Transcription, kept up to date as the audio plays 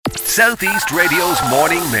Southeast Radio's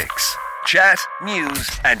morning mix. Chat, news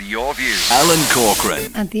and your views. Alan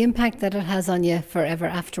Corcoran. And the impact that it has on you forever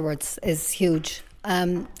afterwards is huge.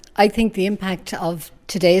 I think the impact of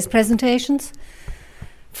today's presentations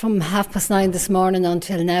from 9:30 this morning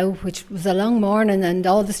until now, which was a long morning, and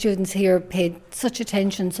all the students here paid such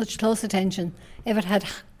attention, such close attention. If it had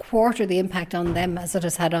quarter the impact on them as it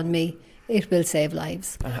has had on me, it will save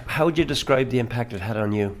lives. How would you describe the impact it had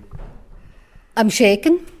on you? I'm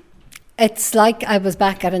shaken. It's like I was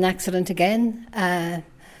back at an accident again.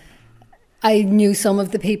 I knew some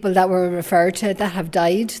of the people that were referred to that have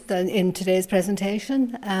died in today's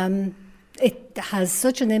presentation. It has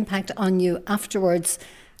such an impact on you afterwards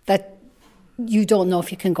that you don't know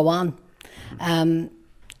if you can go on.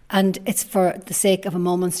 And it's for the sake of a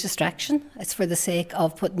moment's distraction. It's for the sake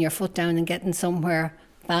of putting your foot down and getting somewhere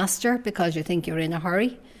faster because you think you're in a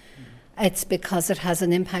hurry. It's because it has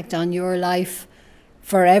an impact on your life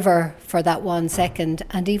forever for that 1 second.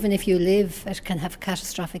 And even if you live, it can have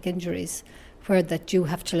catastrophic injuries where that you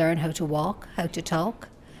have to learn how to walk, how to talk,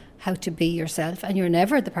 how to be yourself. And you're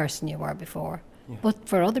never the person you were before. Yeah. But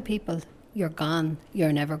for other people, you're gone.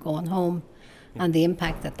 You're never going home. Yeah. And the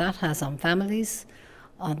impact that that has on families,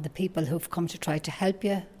 on the people who've come to try to help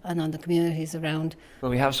you, and on the communities around.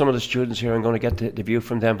 Well, we have some of the students here. I'm going to get the view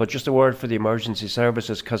from them, but just a word for the emergency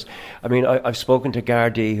services, because I mean I've spoken to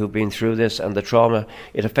Gardaí who've been through this, and the trauma,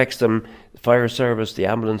 it affects them, the fire service, the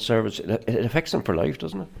ambulance service, it affects them for life,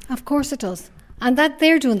 doesn't it? Of course it does, and that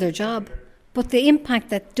they're doing their job, but the impact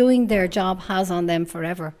that doing their job has on them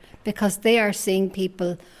forever, because they are seeing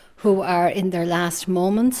people who are in their last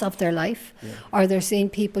moments of their life, or they're seeing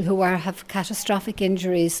people who have catastrophic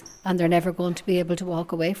injuries and they're never going to be able to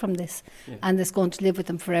walk away from this, and it's going to live with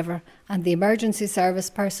them forever. And the emergency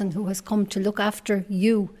service person who has come to look after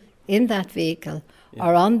you in that vehicle,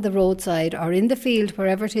 or on the roadside, or in the field,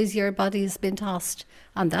 wherever it is your body has been tossed,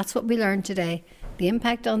 and that's what we learned today, the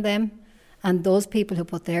impact on them and those people who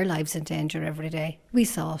put their lives in danger every day. We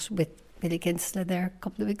saw it with Billy Kinsella there a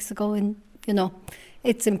couple of weeks ago, and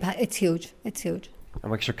it's huge. It's huge.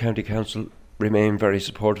 And Wexford County Council remain very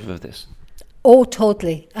supportive of this. Oh,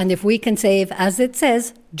 totally. And if we can save, as it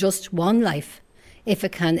says, just one life, if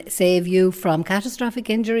it can save you from catastrophic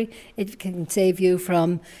injury, it can save you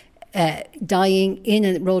from dying in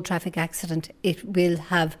a road traffic accident, it will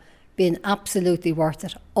have been absolutely worth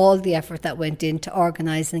it, all the effort that went into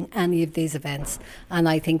organising any of these events. And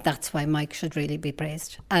I think that's why Mike should really be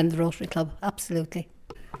praised. And the Rotary Club, absolutely.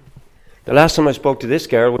 The last time I spoke to this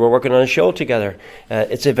girl, we were working on a show together.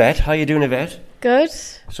 It's Yvette. How you doing, Yvette? Good.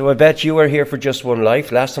 So Yvette, you were here for Just One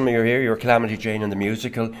Life. Last time you were here, you were Calamity Jane in the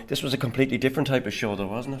musical. This was a completely different type of show though,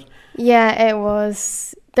 wasn't it? Yeah, it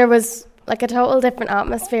was. There was like a total different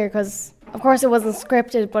atmosphere because, of course, it wasn't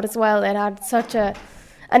scripted, but as well, it had such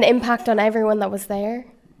an impact on everyone that was there.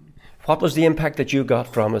 What was the impact that you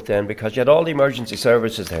got from it then? Because you had all the emergency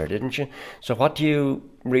services there, didn't you? So what do you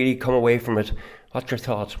really come away from it? What's your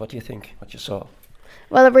thoughts? What do you think? What you saw?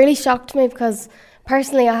 Well, it really shocked me because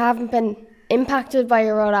personally I haven't been impacted by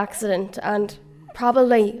a road accident, and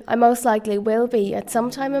probably I most likely will be at some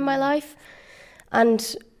time in my life.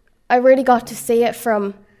 And I really got to see it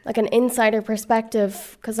from like an insider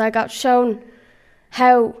perspective because I got shown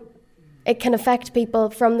how it can affect people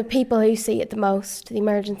from the people who see it the most, the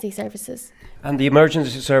emergency services. And the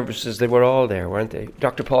emergency services, they were all there, weren't they?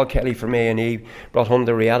 Dr. Paul Kelly from A&E brought home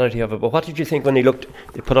the reality of it. But what did you think when they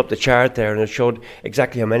put up the chart there and it showed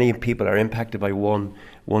exactly how many people are impacted by one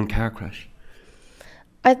car crash?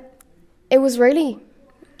 It was really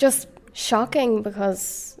just shocking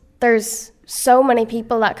because there's so many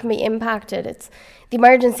people that can be impacted. It's the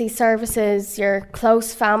emergency services, your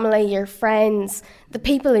close family, your friends, the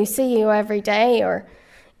people who see you every day, or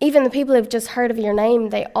even the people who've just heard of your name,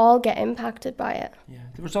 they all get impacted by it. Yeah.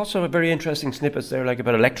 There was also a very interesting snippets there, like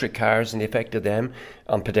about electric cars and the effect of them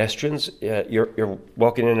on pedestrians. You're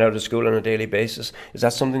walking in and out of school on a daily basis. Is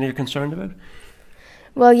that something you're concerned about?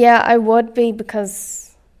 Well, yeah, I would be,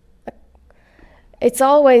 because it's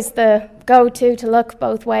always the go-to to look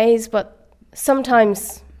both ways, but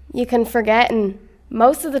sometimes you can forget, and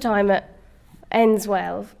most of the time it ends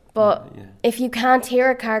well. But if you can't hear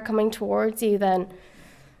a car coming towards you, then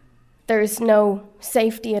there's no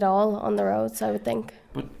safety at all on the roads, I would think.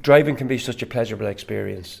 But driving can be such a pleasurable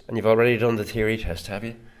experience, and you've already done the theory test, have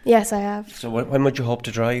you? Yes, I have. So when would you hope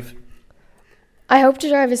to drive? I hope to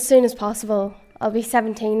drive as soon as possible. I'll be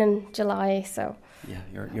 17 in July, so... Yeah,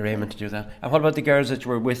 you're aiming to do that. And what about the girls that you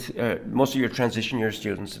were with? Most of your transition year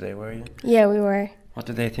students today, were you? Yeah, we were. What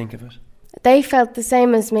did they think of it? They felt the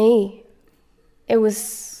same as me. It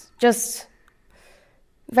was just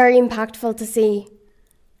very impactful to see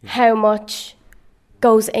how much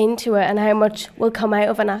goes into it and how much will come out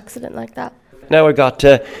of an accident like that. Now I got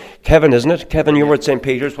Kevin, isn't it? Kevin, you were at St.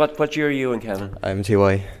 Peter's. What year are you in, Kevin? I'm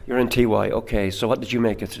TY. You're in TY, okay. So what did you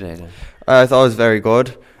make of today then? I thought it was very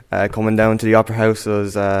good. Coming down to the Opera House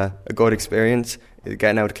was a good experience.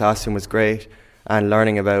 Getting out of the classroom was great, and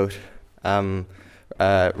learning about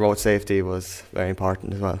road safety was very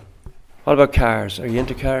important as well. What about cars? Are you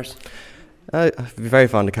into cars? I'm very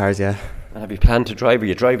fond of cars, yeah. And have you planned to drive? Are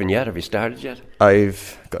you driving yet? Have you started yet?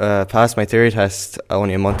 I've passed my theory test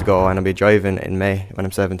only a month ago, and I'll be driving in May when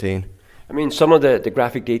I'm 17. I mean, some of the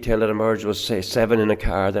graphic detail that emerged was, say, 7 in a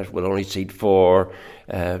car that will only seat 4,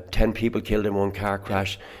 10 people killed in one car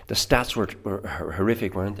crash. The stats were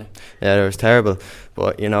horrific, weren't they? Yeah, it was terrible.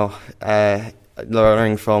 But,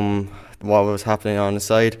 learning from what was happening on the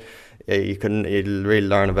side, you'll really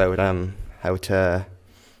learn about how to,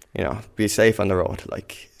 be safe on the road.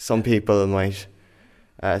 Like, some people might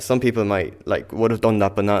would have done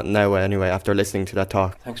that, but not now anyway, after listening to that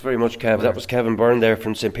talk. Thanks very much, Kev. That was Kevin Byrne there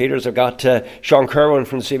from St. Peter's. I've got Sean Kerwin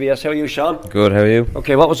from the CBS. How are you, Sean? Good, how are you?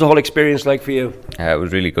 Okay, what was the whole experience like for you? It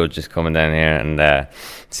was really good just coming down here and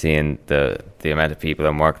seeing the amount of people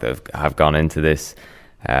and work that have gone into this.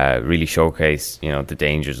 Really showcase, the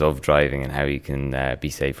dangers of driving and how you can be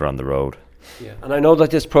safer on the road. Yeah, and I know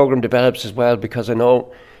that this programme develops as well, because I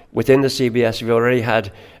know within the CBS you've already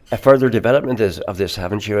had a further development of this,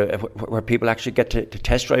 haven't you, where people actually get to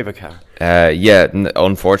test drive a car?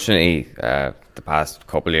 Unfortunately, the past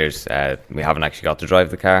couple of years we haven't actually got to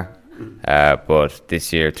drive the car, but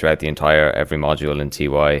this year throughout every module in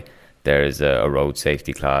TY there is a road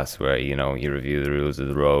safety class where you review the rules of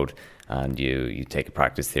the road and you take a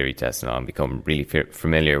practice theory test and become really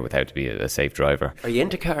familiar with how to be a safe driver. Are you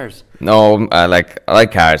into cars? No, I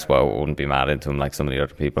like cars, but I wouldn't be mad into them like some of the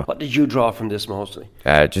other people. What did you draw from this mostly?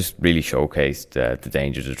 Just really showcased the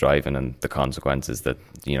dangers of driving and the consequences that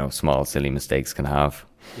small silly mistakes can have.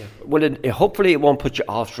 Yeah. Well, hopefully it won't put you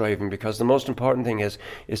off driving, because the most important thing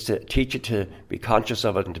is to teach you to be conscious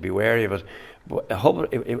of it and to be wary of it. But I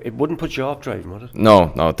hope it wouldn't put you off driving, would it?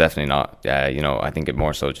 No, definitely not. I think it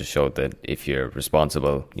more so just showed that if you're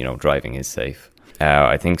responsible, driving is safe.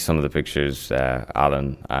 I think some of the pictures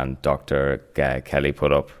Alan and Dr. Kelly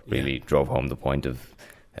put up really drove home the point of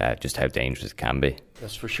just how dangerous it can be.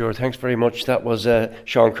 That's for sure. Thanks very much. That was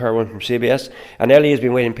Sean Kerwin from CBS. And Ellie has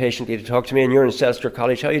been waiting patiently to talk to me, and you're in Selster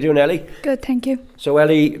College. How are you doing, Ellie? Good, thank you. So,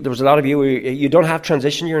 Ellie, there was a lot of you don't have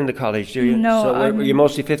transition year in the college, do you? No. So were you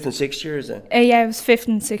mostly 5th and 6th years then? Yeah, I was 5th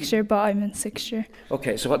and 6th year, but I'm in 6th year.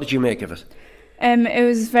 Okay, so what did you make of it? It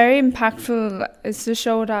was very impactful. It's to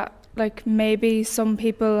show that maybe some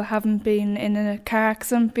people haven't been in a car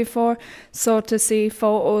accident before, so to see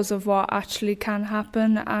photos of what actually can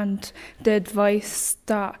happen and the advice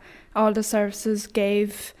that all the services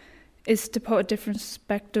gave is to put a different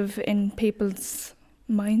perspective in people's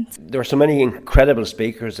minds. There were so many incredible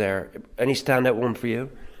speakers there. Any standout one for you?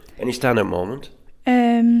 Any standout moment?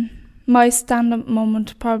 My stand-up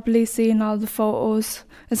moment, probably seeing all the photos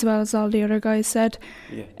as well as all the other guys said,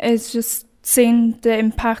 is just seeing the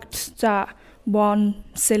impact that one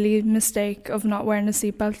silly mistake of not wearing a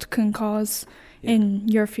seatbelt can cause in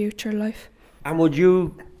your future life. And would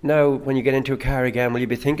you now, when you get into a car again, will you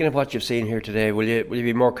be thinking of what you've seen here today? Will you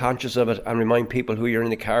be more conscious of it and remind people who you're in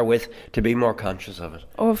the car with to be more conscious of it?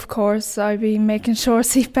 Of course, I'll be making sure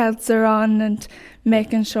seatbelts are on and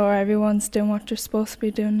making sure everyone's doing what they're supposed to be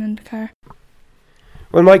doing in the car.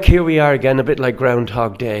 Well, Mike, here we are again, a bit like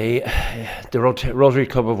Groundhog Day. The Rotary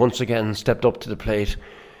Club have once again stepped up to the plate.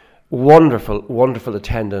 Wonderful, wonderful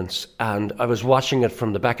attendance. And I was watching it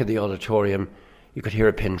from the back of the auditorium. You could hear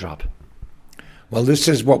a pin drop. Well, this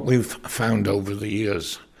is what we've found over the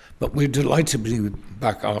years. But we're delighted to be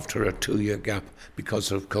back after a 2-year gap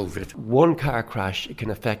because of COVID. One car crash, it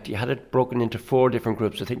can affect, you had it broken into 4 different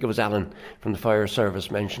groups. I think it was Alan from the fire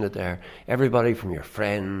service mentioned it there. Everybody from your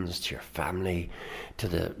friends to your family to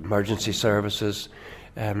the emergency services,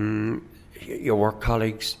 your work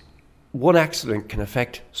colleagues. One accident can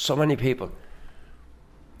affect so many people.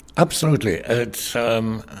 Absolutely. It's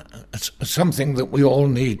something that we all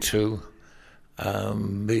need to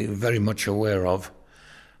be very much aware of.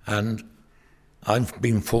 And I've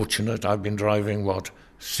been fortunate. I've been driving,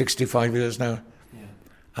 65 years now?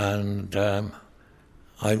 Yeah. And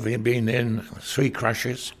I've been in 3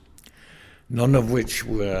 crashes, none of which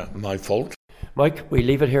were my fault. Mike, we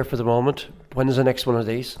leave it here for the moment. When is the next one of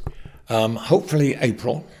these? Hopefully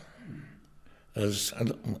April. There's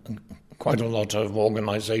quite a lot of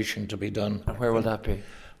organisation to be done. And where will that be?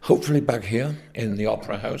 Hopefully back here in the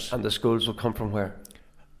Opera House. And the schools will come from where?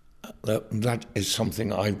 that is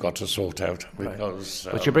something I've got to sort out because.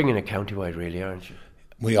 But you're bringing it county-wide, really, aren't you?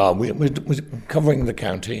 We are. We're covering the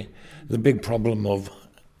county. The big problem of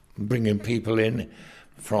bringing people in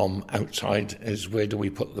from outside is where do we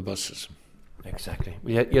put the buses? Exactly.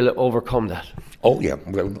 You'll overcome that. Oh, yeah.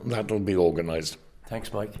 Well, that'll be organised.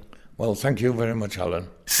 Thanks, Mike. Well, thank you very much, Alan.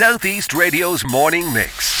 Southeast Radio's Morning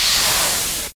Mix.